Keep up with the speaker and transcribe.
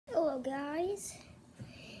guys,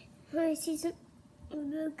 I see some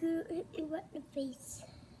Barracuda hit me right in the face.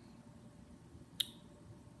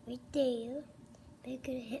 Right there,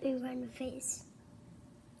 Barracuda hit me right in the face.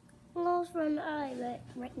 Almost right in the eye, but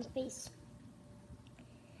right in the face.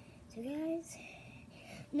 So guys,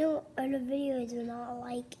 no other videos are not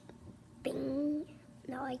like bing,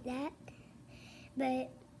 not like that. But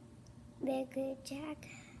Barracuda Jack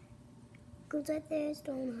goes right there, it's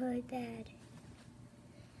don't hurt bad.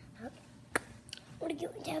 What a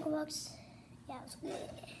cute tackle box. Yeah, it was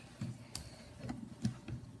good.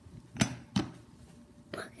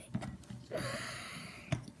 Okay.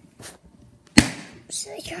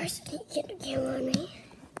 So the cars can't get the camera on me.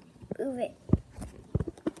 Move it.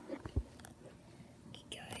 Okay,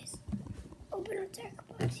 guys. Open the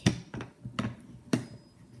tackle box here.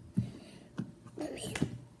 No, man.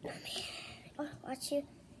 I'll watch you. If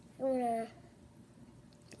you wanna.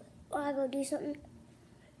 While I go do something.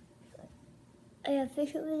 I have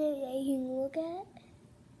fish over there that you can look at.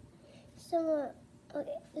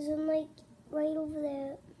 Okay, some like right over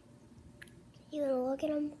there. You're gonna look at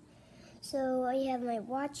them. So I have my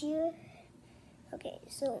watch here. Okay,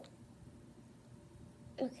 so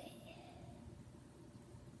okay.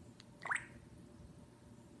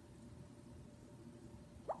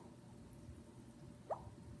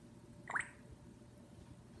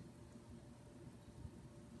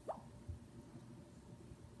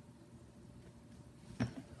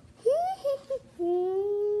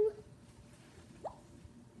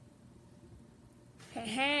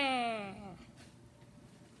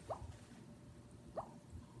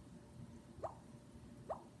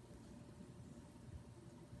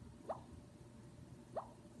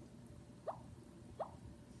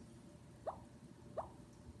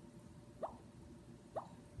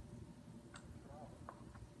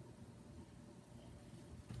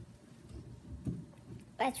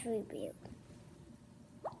 That's really weird.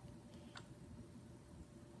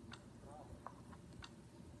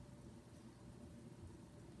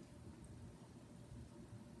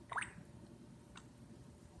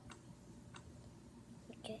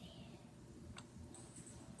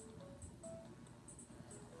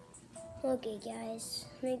 Okay, guys,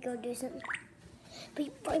 let me go do something.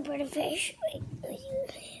 Wait for the fish. Wait.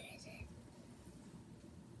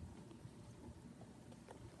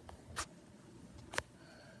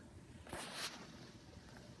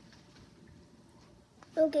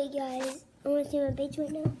 Okay, guys, I want to see my baits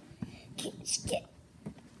right now. Okay, let's get.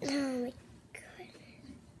 Oh my goodness.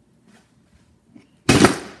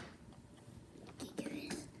 Okay,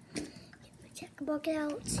 guys, get my checkbook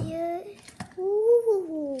out here.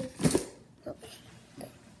 Ooh. Okay.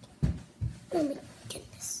 Oh my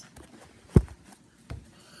goodness.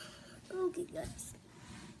 Okay, guys.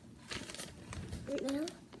 Right now,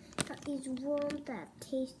 got these worms that have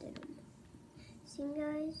tasted them. See,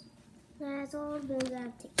 guys? That's all the ones that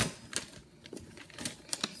have tasted.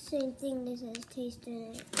 Same thing that says taste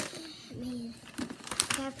in it. Man,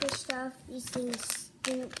 catfish stuff, these things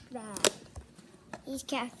stink bad. These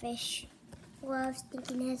catfish love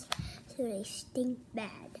stinkiness, so they stink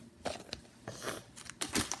bad.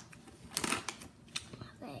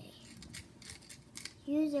 Okay.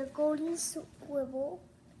 Use a golden squibble.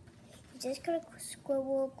 You're just gonna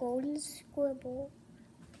squibble a golden squibble,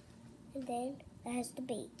 and then that has the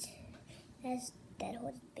bait. That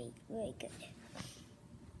holds the bait. Very good.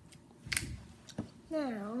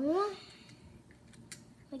 Now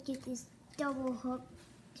I get this double hook.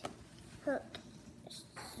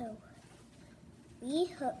 So we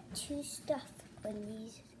hook two stuff on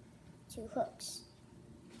these two hooks.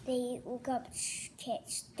 They look up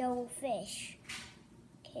catch double fish.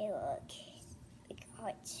 Okay, look, we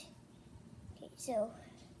got. Okay, so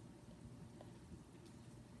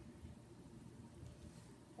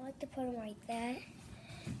I like to put them like that.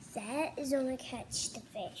 That is only catch the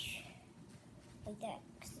fish. Like that.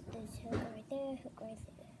 There's a hook right there, hook right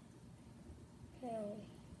there. Now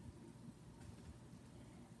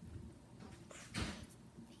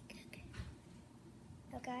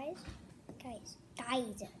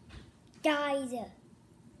guys. Yeah,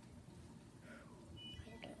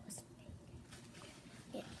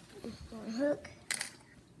 one hook.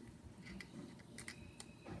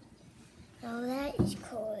 Now that is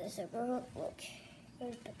cool. It's a hook. Look.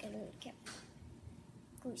 Goes back in the cap.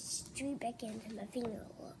 Goes straight back into my finger.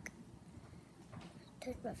 Look.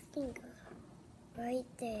 Touch my finger. Right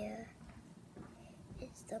there.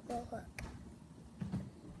 It's the double hook.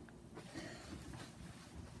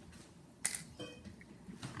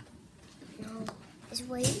 Now, this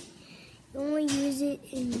weight, you only use it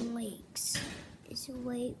in lakes. This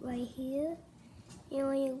weight right here, you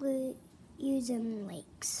only use in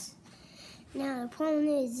lakes. Now the problem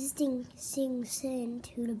is this thing sinks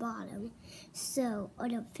into the bottom, so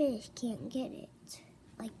other fish can't get it,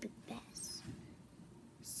 like big bass.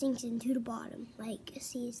 Sinks into the bottom, like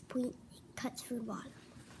see its point, it cuts through the bottom.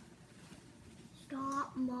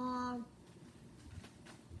 Stop, Mom.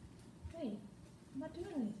 Hey, I'm not doing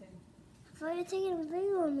anything. I thought you were taking a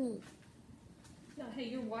video of me. No, hey,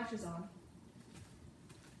 your watch is on.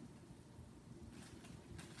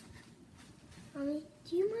 Mommy,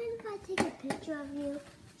 do you mind if I take a picture of you?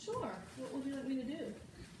 Sure. What would you like me to do?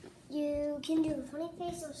 You can do a funny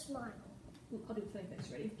face or smile. Ooh, I'll do a funny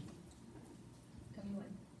face. Ready? Tell me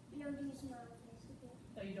when. No, do smile face, okay?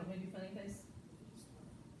 Oh, you don't want to do funny face?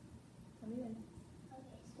 Tell me when.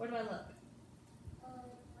 Okay. Where do I look?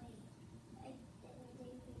 Wait. I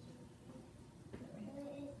didn't take a picture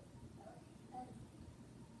of you.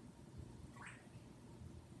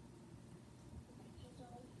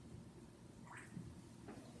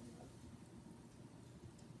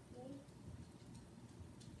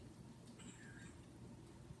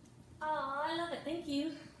 Oh, I love it. Thank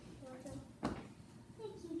you.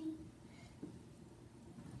 Thank you.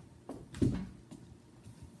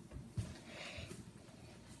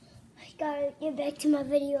 I gotta get back to my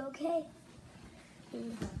video, okay?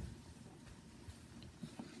 Okay,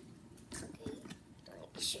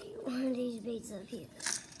 let me show you one of these baits up here.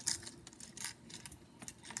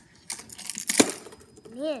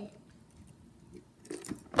 Man.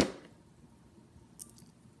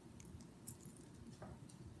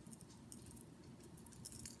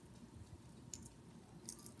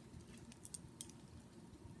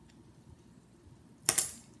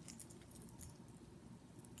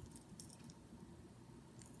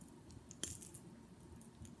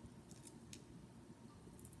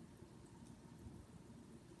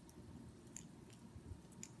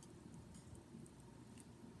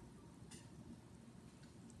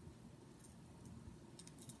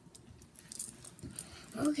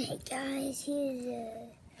 Okay, guys, here's a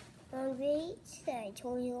long bait that I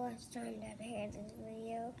told you last time that I had this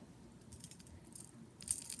video.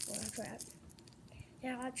 Water trap.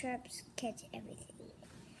 Now our traps catch everything,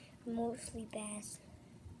 mostly bass.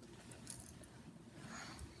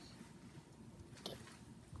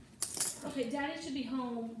 Okay, Daddy should be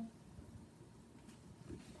home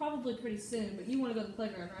probably pretty soon, but you want to go to the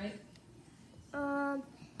playground, right?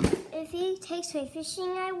 If he takes me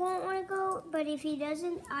fishing, I won't want to go, but if he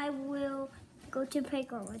doesn't, I will go to the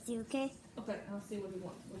playground with you, okay? Okay, I'll see what he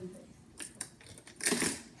wants. What do you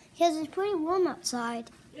think? Because it's pretty warm outside.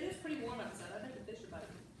 It is pretty warm outside. I think the fish are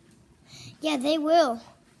biting. Yeah, they will.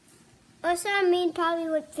 Also, I mean, probably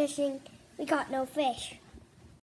with fishing, we got no fish.